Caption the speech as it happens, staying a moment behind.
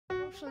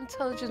Emotional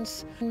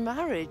intelligence in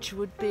marriage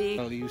would be...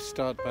 Well, you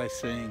start by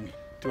saying,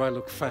 do I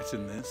look fat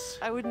in this?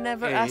 I would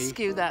never ask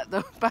you that,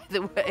 though, by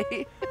the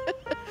way.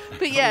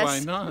 But yes. Why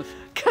not?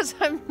 Because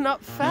I'm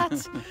not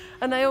fat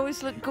and I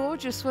always look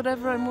gorgeous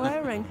whatever I'm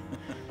wearing.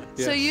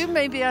 Yes. So you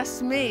maybe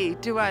ask me,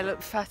 do I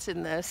look fat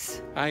in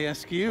this? I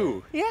ask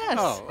you? Yes.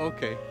 Oh,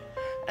 okay.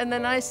 And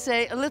then I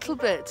say, a little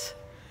bit.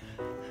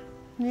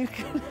 You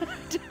can,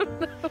 I don't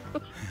know.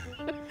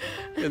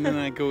 And then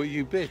I go,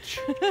 you bitch.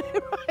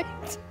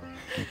 Right.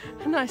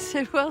 And I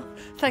say, well,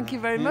 thank you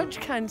very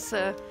much, kind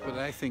sir. But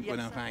I think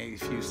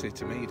if you say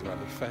to me, do I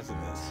look fat in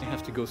this? I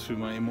have to go through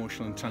my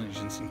emotional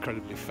intelligence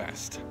incredibly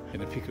fast.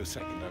 In a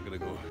picosecond, I'm going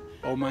to go,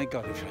 oh my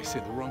God, if I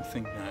say the wrong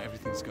thing now,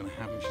 everything's going to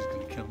happen, she's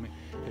going to kill me.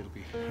 It'll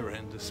be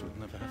horrendous, we'll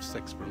never have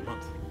sex for a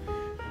month.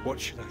 What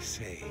should I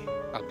say?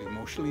 I'll be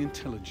emotionally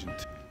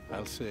intelligent.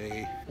 I'll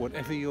say,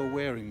 whatever you're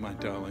wearing, my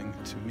darling,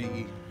 to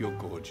me, you're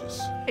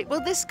gorgeous.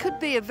 Well, this could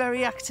be a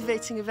very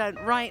activating event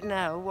right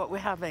now, what we're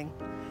having.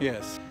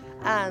 Yes.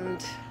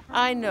 And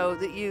I know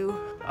that you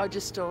are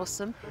just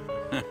awesome.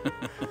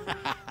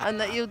 And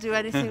that you'll do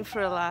anything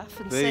for a laugh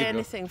and say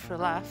anything for a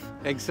laugh.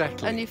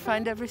 Exactly. And you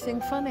find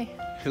everything funny.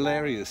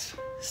 Hilarious.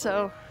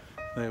 So.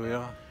 There we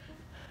are.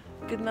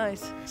 Good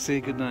night. Say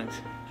good night.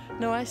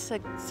 No, I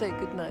said say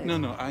good night.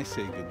 No, I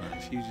say good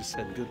night. You just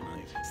said good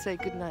night. Say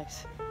good night.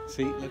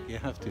 See, look, you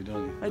have to,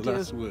 don't you? I the do.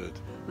 last word.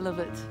 Love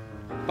it.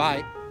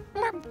 Bye.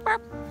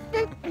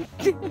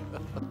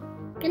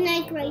 Good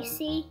night,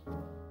 Gracie.